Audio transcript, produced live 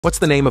What's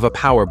the name of a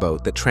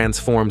powerboat that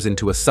transforms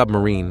into a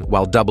submarine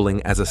while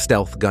doubling as a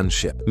stealth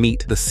gunship?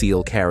 Meet the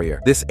SEAL Carrier.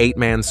 This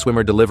 8-man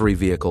swimmer delivery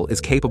vehicle is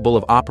capable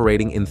of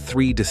operating in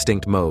 3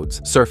 distinct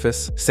modes: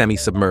 surface,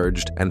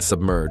 semi-submerged, and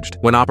submerged.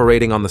 When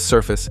operating on the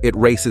surface, it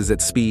races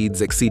at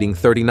speeds exceeding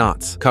 30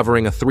 knots,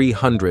 covering a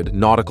 300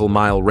 nautical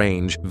mile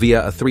range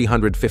via a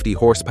 350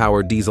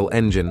 horsepower diesel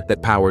engine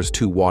that powers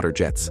 2 water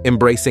jets.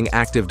 Embracing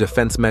active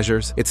defense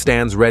measures, it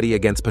stands ready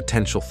against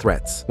potential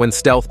threats. When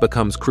stealth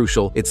becomes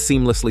crucial, it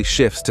seamlessly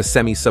shifts to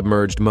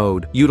semi-submerged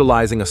mode,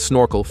 utilizing a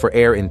snorkel for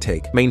air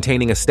intake,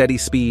 maintaining a steady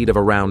speed of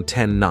around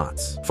 10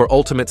 knots. For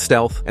ultimate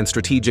stealth and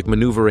strategic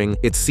maneuvering,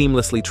 it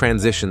seamlessly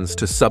transitions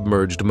to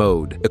submerged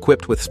mode,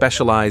 equipped with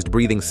specialized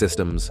breathing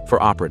systems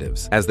for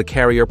operatives. As the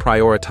carrier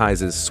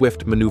prioritizes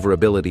swift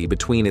maneuverability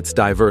between its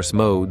diverse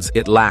modes,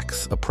 it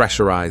lacks a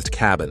pressurized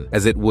cabin,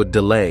 as it would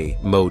delay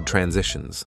mode transitions.